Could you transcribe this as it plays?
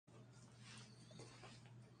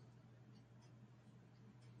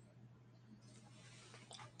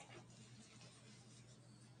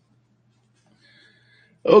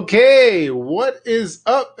Okay, what is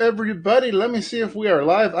up, everybody? Let me see if we are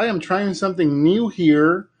live. I am trying something new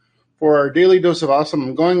here for our daily dose of awesome.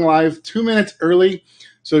 I'm going live 2 minutes early.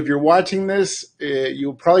 So if you're watching this,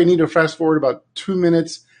 you'll probably need to fast forward about 2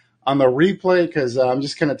 minutes on the replay because I'm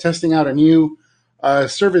just kind of testing out a new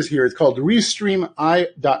service here. It's called Restream.io.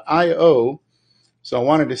 So I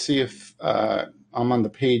wanted to see if I'm on the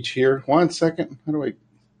page here. 1 second.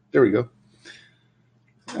 There we go.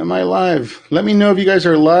 Am I live? Let me know if you guys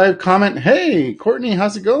are live. Comment. Hey, Courtney,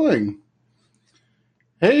 how's it going?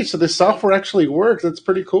 Hey, so this software actually works. That's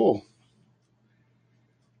pretty cool.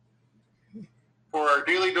 For our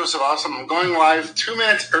daily dose of awesome, I'm going live 2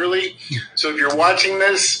 minutes early. So if you're watching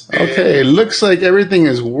this. Okay, it looks like everything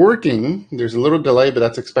is working. There's a little delay, but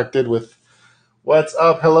that's expected with what's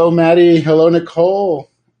up. Hello, Maddie. Hello, Nicole.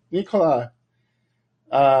 Nicola.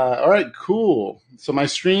 All right, cool. So my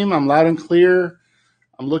stream, I'm loud and clear.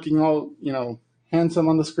 I'm looking all, handsome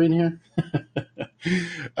on the screen here.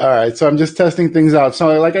 All right, so I'm just testing things out.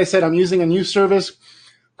 So like I said, I'm using a new service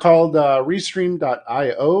called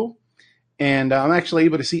Restream.io, and I'm actually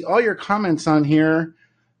able to see all your comments on here.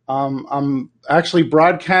 I'm actually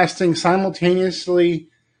broadcasting simultaneously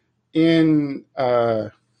in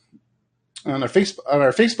on our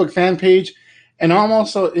Facebook fan page, and I'm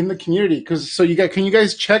also in the community. Can you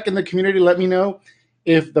guys check in the community? Let me know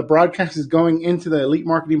if the broadcast is going into the Elite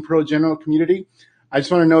Marketing Pro general community. I just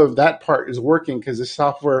want to know if that part is working because this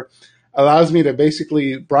software allows me to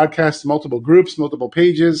basically broadcast to multiple groups, multiple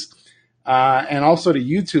pages, and also to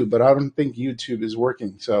YouTube, but I don't think YouTube is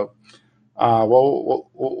working. So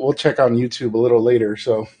we'll check on YouTube a little later.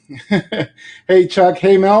 So hey, Chuck.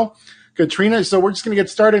 Hey, Mel. Katrina. So we're just going to get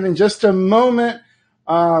started in just a moment.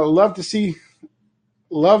 Love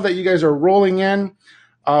that you guys are rolling in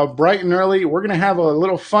bright and early. We're going to have a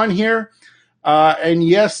little fun here. And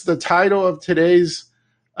yes, the title of today's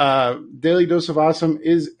Daily Dose of Awesome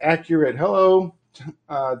is accurate. Hello,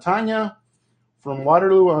 Tanya from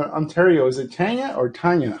Waterloo, Ontario. Is it Tanya or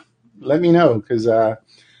Tanya? Let me know because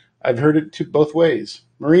I've heard it both ways.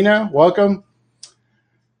 Marina, welcome.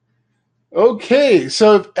 Okay,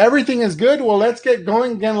 so if everything is good, well, let's get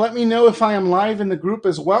going. Again, let me know if I am live in the group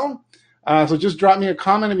as well. So just drop me a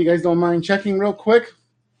comment if you guys don't mind checking real quick.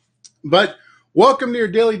 But welcome to your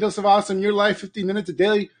Daily Dose of Awesome, your life 15 minutes of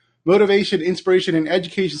daily motivation, inspiration, and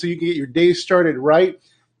education so you can get your day started right.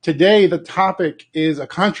 Today, the topic is a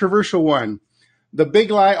controversial one. The big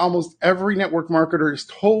lie almost every network marketer is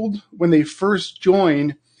told when they first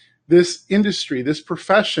join this industry, this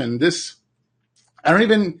profession, I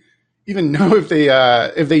don't even know if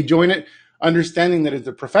they join it understanding that it's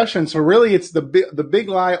a profession. So really it's the big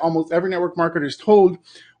lie almost every network marketer is told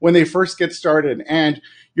when they first get started. And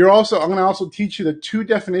I'm going to also teach you the two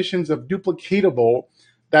definitions of duplicatable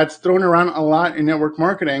that's thrown around a lot in network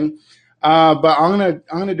marketing. But I'm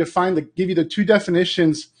going to give you the two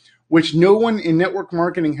definitions which no one in network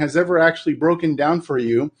marketing has ever actually broken down for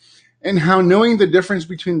you, and how knowing the difference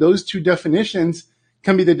between those two definitions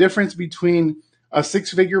can be the difference between a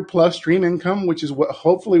six-figure plus stream income, which is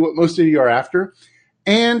hopefully what most of you are after,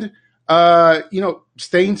 and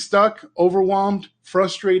staying stuck, overwhelmed,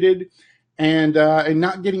 frustrated, and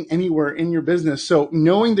not getting anywhere in your business. So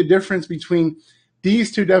knowing the difference between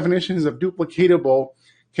these two definitions of duplicatable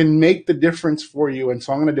can make the difference for you. And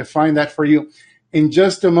so I'm going to define that for you in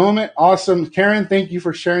just a moment. Awesome. Karen, thank you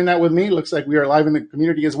for sharing that with me. Looks like we are live in the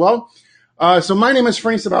community as well. So my name is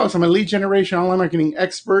Frank Sabalos. I'm a lead generation online marketing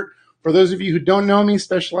expert. For those of you who don't know me,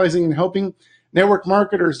 specializing in helping network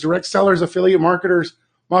marketers, direct sellers, affiliate marketers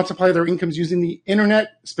multiply their incomes using the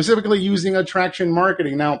internet, specifically using attraction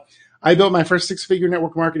marketing. Now, I built my first six-figure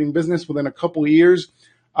network marketing business within a couple of years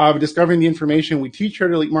of discovering the information we teach here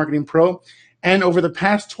at Elite Marketing Pro. And over the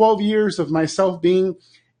past 12 years of myself being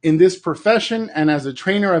in this profession and as a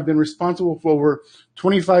trainer, I've been responsible for over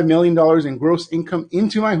 $25 million in gross income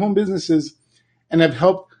into my home businesses, and have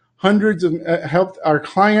helped our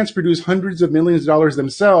clients produce hundreds of millions of dollars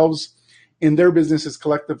themselves in their businesses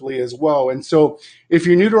collectively as well. And so if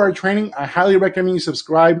you're new to our training, I highly recommend you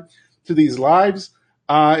subscribe to these lives.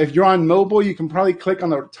 If you're on mobile, you can probably click on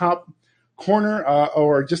the top corner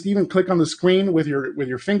or just even click on the screen with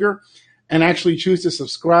your finger and actually choose to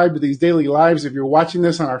subscribe to these daily lives. If you're watching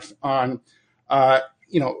this on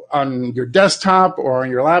your desktop or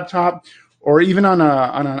on your laptop or even on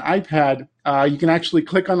an iPad, you can actually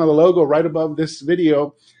click on the logo right above this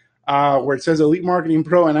video where it says Elite Marketing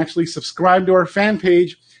Pro and actually subscribe to our fan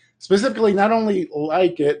page. Specifically, not only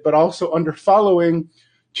like it, but also under following,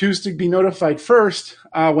 choose to be notified first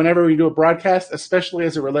whenever we do a broadcast, especially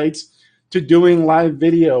as it relates to doing live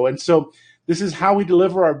video. And so this is how we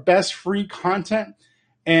deliver our best free content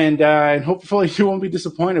and hopefully you won't be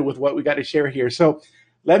disappointed with what we got to share here. So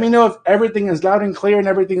let me know if everything is loud and clear and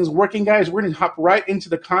everything is working, guys. We're going to hop right into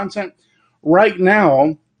the content right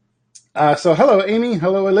now. So hello, Amy.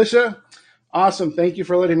 Hello, Alicia. Awesome. Thank you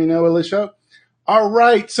for letting me know, Alicia. All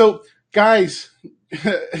right. So, guys,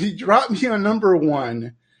 drop me a number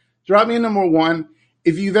one. Drop me a number one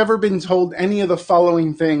if you've ever been told any of the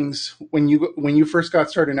following things when you first got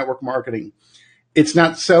started in network marketing. It's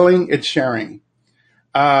not selling, it's sharing.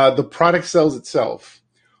 The product sells itself.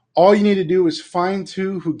 All you need to do is find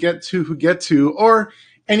two who get two, or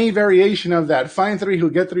any variation of that. Find three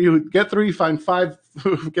who get three, find five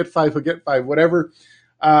who get five, whatever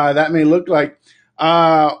that may look like.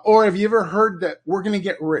 Or have you ever heard that we're going to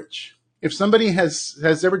get rich? If somebody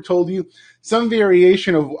has ever told you some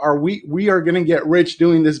variation of we are going to get rich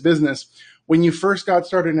doing this business when you first got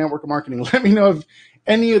started in network marketing, let me know if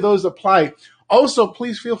any of those apply. Also,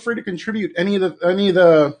 please feel free to contribute any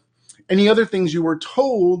other things you were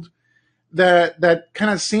told that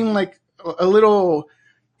kind of seem like a little,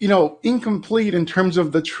 incomplete in terms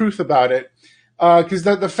of the truth about it. Because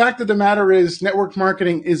the fact of the matter is, network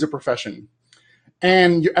marketing is a profession.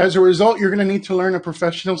 And as a result, you're going to need to learn a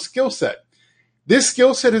professional skill set. This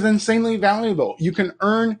skill set is insanely valuable. You can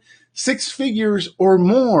earn 6 figures or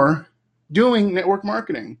more doing network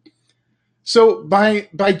marketing. So by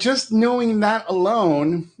just knowing that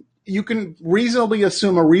alone, you can reasonably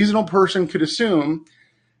assume, a reasonable person could assume,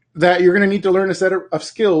 that you're going to need to learn a set of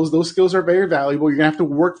skills. Those skills are very valuable. You're going to have to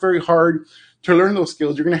work very hard to learn those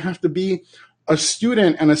skills. You're going to have to be a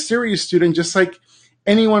student, and a serious student, just like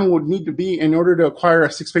anyone would need to be in order to acquire a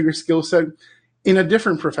 6-figure skill set in a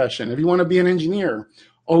different profession. If you want to be an engineer,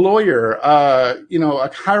 a lawyer, a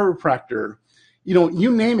chiropractor,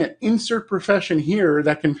 you name it, insert profession here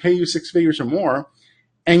that can pay you 6 figures or more.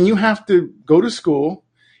 And you have to go to school,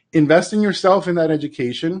 invest in yourself in that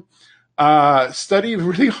education, study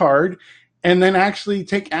really hard, and then actually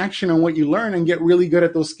take action on what you learn and get really good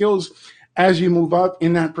at those skills as you move up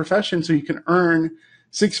in that profession so you can earn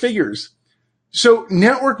 6 figures. So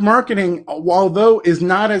network marketing, although is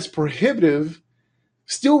not as prohibitive,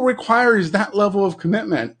 still requires that level of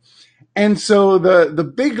commitment. And so the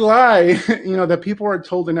big lie, that people are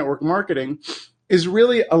told in network marketing is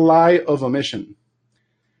really a lie of omission.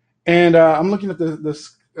 And I'm looking at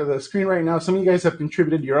the screen right now. Some of you guys have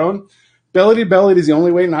contributed your own. Belly to belly is the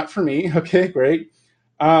only way, not for me. Okay, great.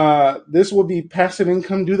 This will be passive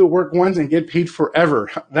income. Do the work once and get paid forever.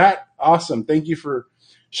 That awesome. Thank you for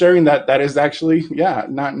sharing that. That is actually,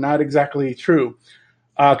 not exactly true.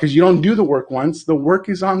 Because you don't do the work once. The work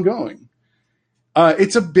is ongoing.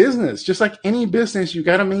 It's a business. Just like any business, you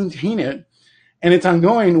got to maintain it. And it's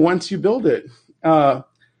ongoing once you build it.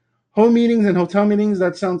 Home meetings and hotel meetings,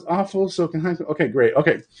 that sounds awful. So okay, great.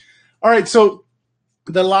 Okay. All right. So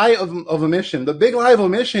the lie of omission, the big lie of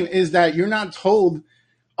omission is that you're not told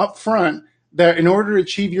up front that in order to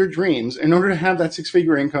achieve your dreams, in order to have that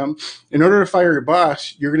 6-figure income, in order to fire your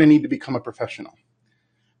boss, you're going to need to become a professional.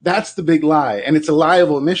 That's the big lie. And it's a lie of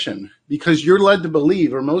omission because you're led to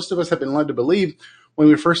believe, or most of us have been led to believe when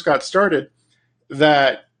we first got started,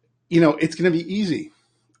 that, it's going to be easy,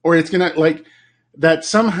 or it's going to that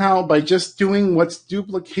somehow by just doing what's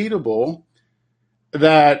duplicatable,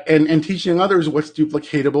 that and teaching others what's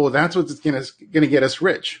duplicatable, that's what's going to get us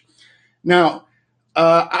rich. Now,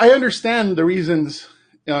 I understand the reasons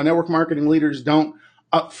network marketing leaders don't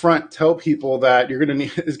upfront tell people that you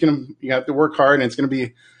have to work hard and it's going to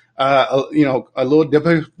be a little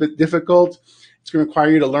bit difficult. It's going to require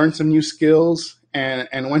you to learn some new skills,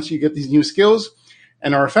 and once you get these new skills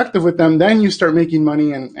and are effective with them, then you start making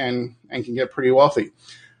money and can get pretty wealthy.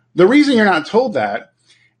 The reason you're not told that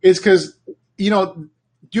is because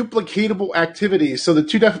duplicatable activities. So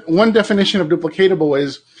one definition of duplicatable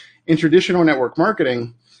is in traditional network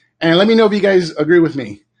marketing, and let me know if you guys agree with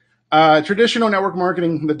me. Traditional network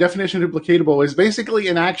marketing, the definition of duplicatable is basically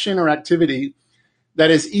an action or activity that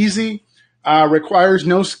is easy, requires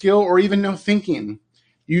no skill or even no thinking.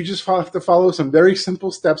 You just have to follow some very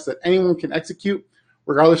simple steps that anyone can execute,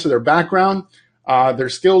 regardless of their background, their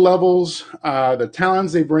skill levels, the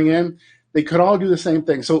talents they bring in. They could all do the same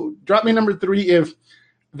thing. So drop me number 3 if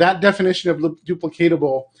that definition of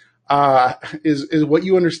duplicatable is what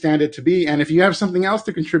you understand it to be. And if you have something else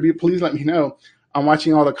to contribute, please let me know. I'm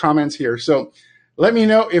watching all the comments here. So let me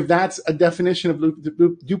know if that's a definition of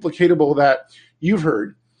duplicatable that you've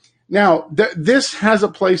heard. Now, this has a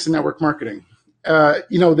place in network marketing.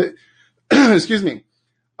 Excuse me.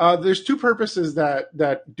 There's 2 purposes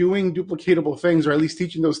that doing duplicatable things, or at least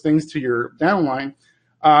teaching those things to your downline,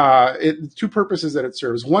 2 purposes that it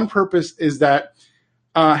serves. One purpose is that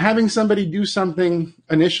Having somebody do something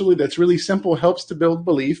initially that's really simple helps to build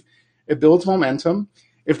belief. It builds momentum.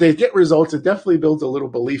 If they get results, it definitely builds a little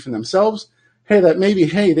belief in themselves. Hey,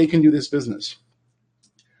 they can do this business.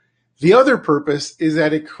 The other purpose is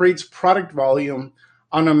that it creates product volume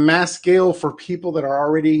on a mass scale for people that are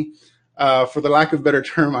already, for the lack of a better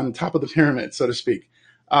term, on top of the pyramid, so to speak.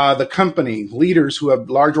 The company, leaders who have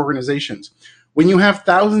large organizations. When you have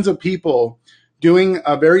thousands of people doing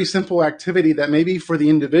a very simple activity that maybe for the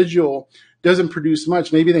individual doesn't produce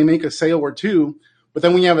much, maybe they make a sale or two, but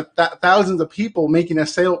then when you have thousands of people making a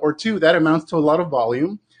sale or two, that amounts to a lot of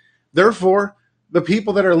volume. Therefore, the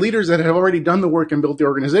people that are leaders that have already done the work and built the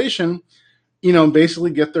organization,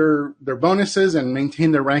 basically get their bonuses and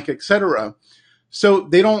maintain their rank, etc. So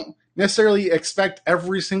they don't necessarily expect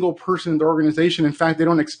every single person in the organization. In fact, they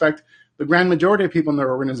don't expect the grand majority of people in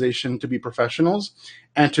their organization to be professionals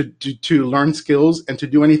and to learn skills and to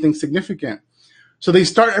do anything significant. So they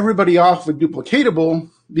start everybody off with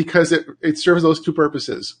duplicatable because it serves those two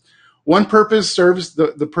purposes. One purpose serves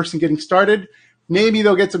the person getting started. Maybe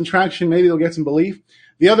they'll get some traction. Maybe they'll get some belief.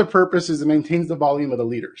 The other purpose is it maintains the volume of the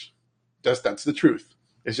leaders. That's the truth.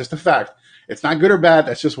 It's just a fact. It's not good or bad.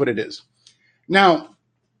 That's just what it is. Now,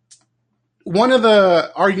 one of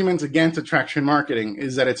the arguments against attraction marketing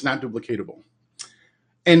is that it's not duplicatable.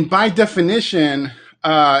 And by definition,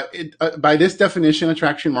 by this definition,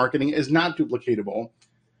 attraction marketing is not duplicatable,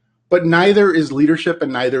 but neither is leadership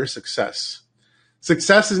and neither is success.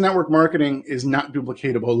 Success in network marketing is not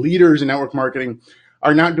duplicatable. Leaders in network marketing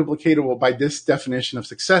are not duplicatable by this definition of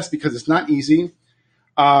success because it's not easy.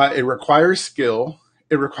 It requires skill.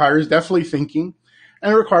 It requires definitely thinking,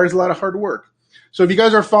 and it requires a lot of hard work. So if you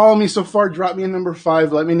guys are following me so far, drop me a number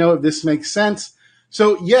 5. Let me know if this makes sense.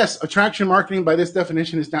 So yes, attraction marketing by this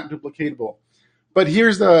definition is not duplicatable. But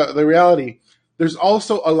here's the reality. There's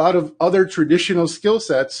also a lot of other traditional skill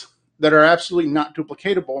sets that are absolutely not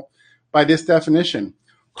duplicatable by this definition.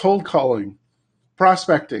 Cold calling,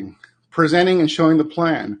 prospecting, presenting and showing the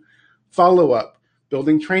plan, follow-up,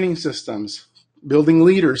 building training systems, building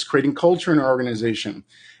leaders, creating culture in our organization,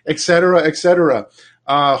 et cetera,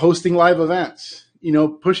 hosting live events,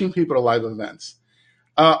 pushing people to live events.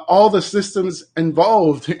 All the systems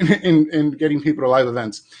involved in getting people to live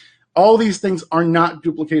events. All these things are not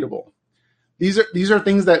duplicatable. These are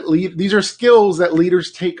things these are skills that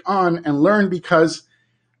leaders take on and learn because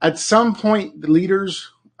at some point the leaders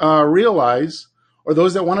realize, or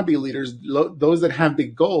those that want to be leaders, those that have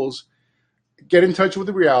big goals, get in touch with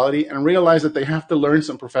the reality and realize that they have to learn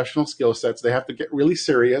some professional skill sets. They have to get really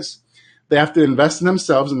serious. They have to invest in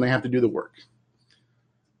themselves and they have to do the work.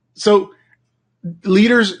 So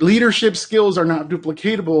leadership skills are not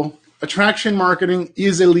duplicatable. Attraction marketing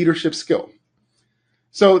is a leadership skill.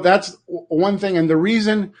 So that's one thing. And the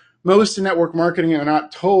reason most in network marketing are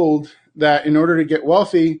not told that in order to get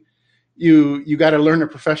wealthy, you got to learn a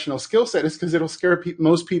professional skill set is because it'll scare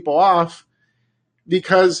most people off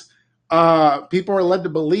because people are led to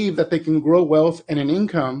believe that they can grow wealth and an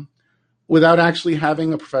income without actually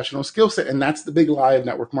having a professional skill set. And that's the big lie of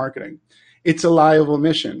network marketing. It's a lie of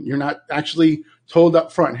omission. You're not actually told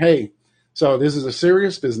up front, hey, so this is a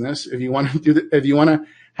serious business. If you want to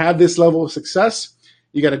have this level of success,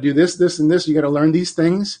 you got to do this, this, and this. You got to learn these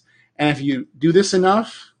things. And if you do this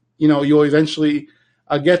enough, you'll eventually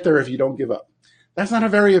get there if you don't give up. That's not a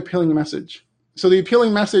very appealing message. So the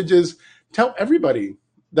appealing message is tell everybody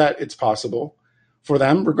that it's possible for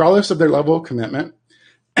them, regardless of their level of commitment,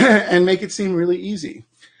 and make it seem really easy.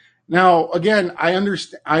 Now, again, I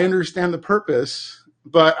understand the purpose,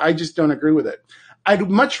 but I just don't agree with it. I'd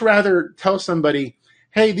much rather tell somebody,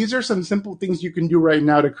 hey, these are some simple things you can do right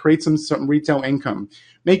now to create some retail income.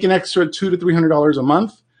 Make an extra $200 to $300 a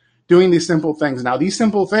month doing these simple things. Now, these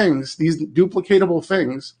simple things, these duplicatable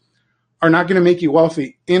things, are not going to make you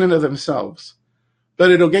wealthy in and of themselves,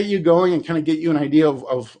 but it'll get you going and kind of get you an idea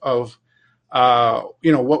of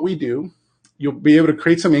what we do. You'll be able to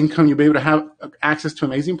create some income. You'll be able to have access to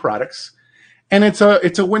amazing products, and it's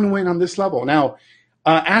a win-win on this level. Now,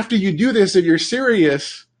 after you do this, if you're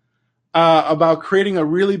serious about creating a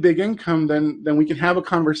really big income, then we can have a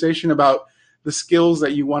conversation about the skills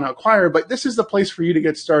that you want to acquire. But this is the place for you to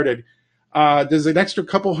get started. Does an extra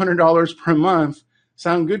couple $100 per month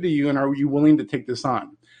sound good to you, and are you willing to take this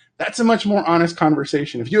on? That's a much more honest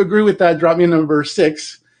conversation. If you agree with that, drop me a number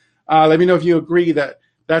 6. Let me know if you agree that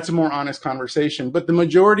that's a more honest conversation. But the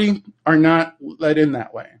majority are not let in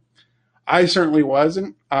that way. I certainly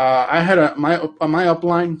wasn't. I had my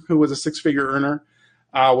upline who was a 6-figure earner,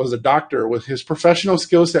 was a doctor. With his professional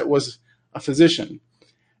skill set was a physician.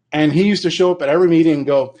 And he used to show up at every meeting and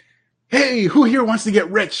go, hey, who here wants to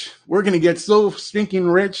get rich? We're going to get so stinking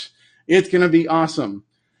rich. It's going to be awesome.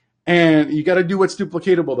 And you got to do what's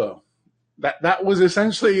duplicatable, though. That was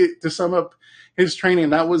essentially, to sum up his training,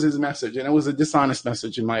 that was his message. And it was a dishonest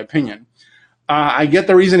message, in my opinion. I get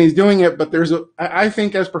the reason he's doing it, but I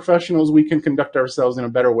think as professionals, we can conduct ourselves in a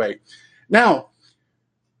better way. Now,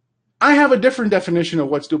 I have a different definition of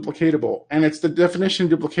what's duplicatable, and it's the definition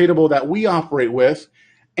duplicatable that we operate with.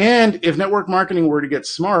 And if network marketing were to get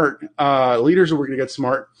smart, leaders were to get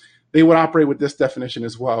smart, they would operate with this definition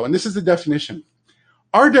as well. And this is the definition.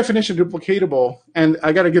 Our definition of duplicatable, and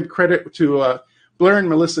I got to give credit to Blair and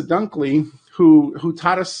Melissa Dunkley, who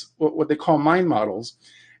taught us what they call mind models.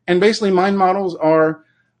 And basically, mind models are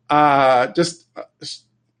just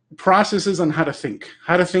processes on how to think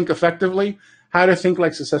effectively, how to think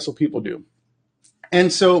like successful people do.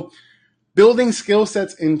 And so building skill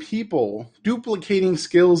sets in people, duplicating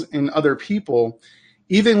skills in other people,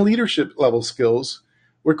 even leadership level skills,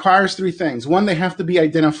 requires three things. One, they have to be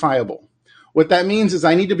identifiable. What that means is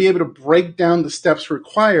I need to be able to break down the steps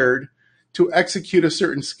required to execute a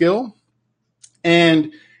certain skill.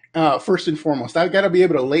 And first and foremost, I've got to be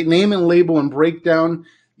able to name and label and break down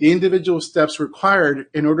the individual steps required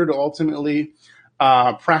in order to ultimately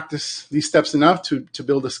practice these steps enough to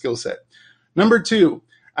build a skill set. Number two,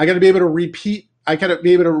 I got to be able to repeat. It's got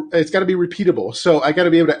to be repeatable. So I got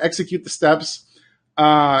to be able to execute the steps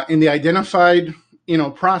in the identified,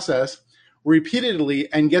 process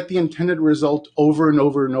repeatedly and get the intended result over and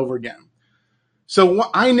over and over again. So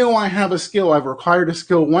I know I have a skill. I've acquired a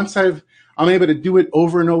skill once I'm able to do it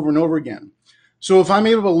over and over and over again. So if I'm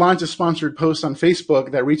able to launch a sponsored post on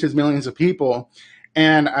Facebook that reaches millions of people,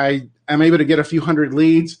 and I'm able to get a few hundred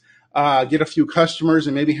leads, get a few customers,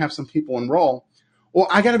 and maybe have some people enroll, well,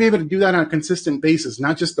 I got to be able to do that on a consistent basis,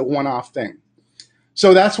 not just a one-off thing.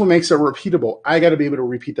 So that's what makes it repeatable. I got to be able to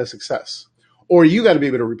repeat the success, or you got to be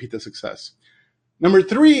able to repeat the success. Number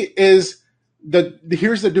three is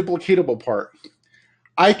here's the duplicatable part.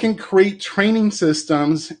 I can create training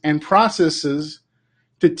systems and processes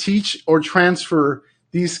to teach or transfer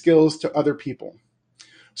these skills to other people.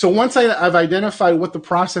 So once I've identified what the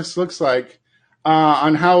process looks like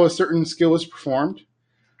on how a certain skill is performed,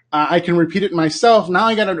 I can repeat it myself. Now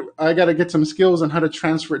I gotta get some skills on how to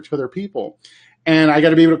transfer it to other people, and I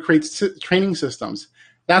got to be able to create training systems.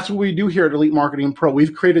 That's what we do here at Elite Marketing Pro.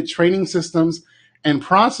 We've created training systems and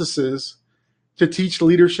processes to teach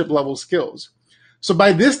leadership level skills. So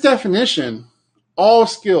by this definition, all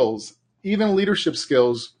skills, even leadership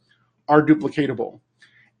skills, are duplicatable.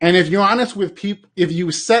 And if you're honest with people, if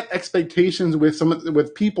you set expectations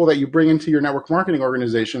with people that you bring into your network marketing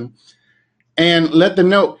organization and let them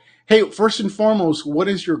know, hey, first and foremost, what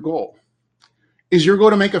is your goal? Is your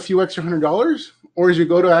goal to make a few extra $100? Or is your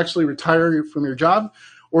goal to actually retire from your job?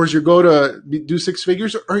 Or is your goal to do six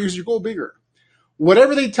figures? Or is your goal bigger?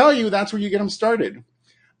 Whatever they tell you, that's where you get them started.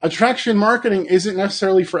 Attraction marketing isn't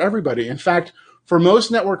necessarily for everybody. In fact, for most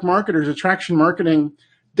network marketers, attraction marketing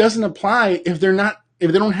doesn't apply if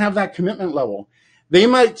they don't have that commitment level. They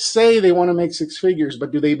might say they want to make six figures,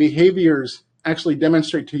 but do their behaviors actually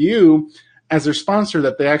demonstrate to you as their sponsor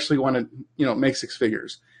that they actually want to, make six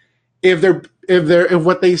figures? If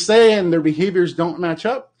what they say and their behaviors don't match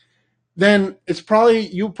up, then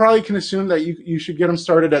you probably can assume that you should get them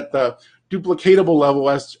started at the duplicatable level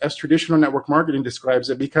as traditional network marketing describes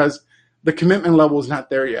it, because the commitment level is not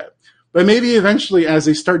there yet. But maybe eventually, as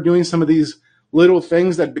they start doing some of these little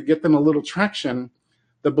things that get them a little traction,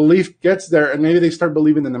 the belief gets there and maybe they start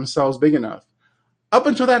believing in themselves big enough. Up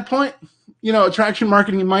until that point, attraction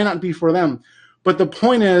marketing might not be for them. But the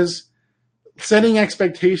point is, setting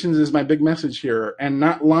expectations is my big message here, and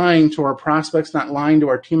not lying to our prospects, not lying to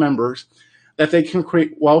our team members that they can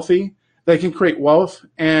create wealth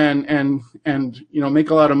and make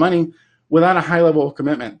a lot of money without a high level of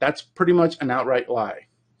commitment. That's pretty much an outright lie.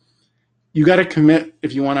 You got to commit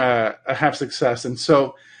if you want to have success. And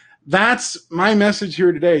so that's my message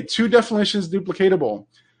here today. Two definitions duplicatable.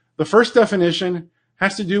 The first definition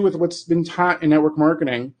has to do with what's been taught in network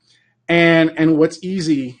marketing and what's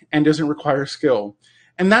easy and doesn't require skill.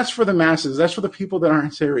 And that's for the masses. That's for the people that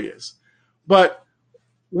aren't serious. But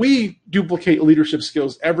we duplicate leadership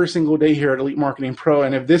skills every single day here at Elite Marketing Pro.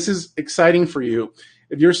 And if this is exciting for you,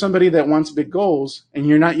 if you're somebody that wants big goals and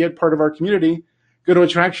you're not yet part of our community, go to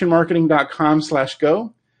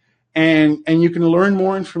attractionmarketing.com/go. And you can learn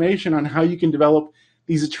more information on how you can develop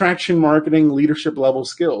these attraction marketing leadership level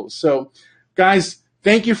skills. So guys,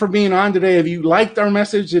 thank you for being on today. If you liked our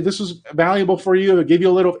message, if this was valuable for you, if it gave you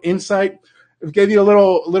a little insight, if it gave you a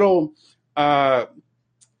little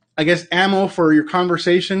ammo for your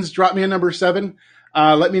conversations, drop me a number 7.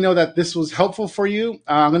 Let me know that this was helpful for you.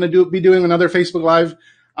 I'm going to be doing another Facebook Live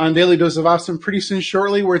on Daily Dose of Awesome pretty soon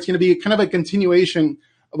shortly, where it's going to be kind of a continuation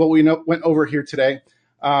of what we went over here today.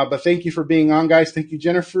 But thank you for being on, guys. Thank you,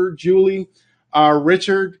 Jennifer, Julie,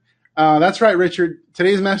 Richard. That's right, Richard.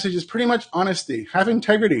 Today's message is pretty much honesty. Have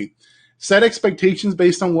integrity. Set expectations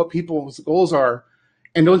based on what people's goals are,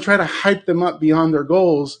 and don't try to hype them up beyond their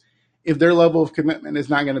goals if their level of commitment is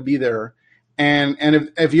not going to be there. And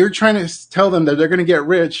if you're trying to tell them that they're going to get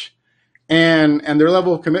rich and their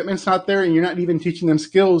level of commitment's not there, and you're not even teaching them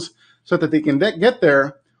skills so that they can get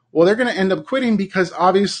there, well, they're going to end up quitting, because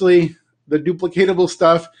obviously the duplicatable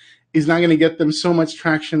stuff is not going to get them so much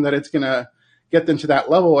traction that it's going to get them to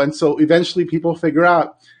that level. And so eventually people figure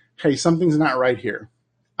out, hey, something's not right here.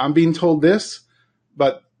 I'm being told this,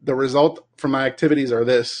 but the result from my activities are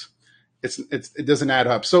this. It doesn't add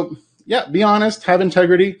up. So yeah, be honest, have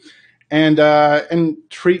integrity, and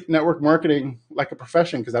treat network marketing like a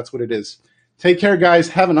profession, because that's what it is. Take care, guys.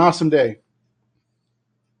 Have an awesome day.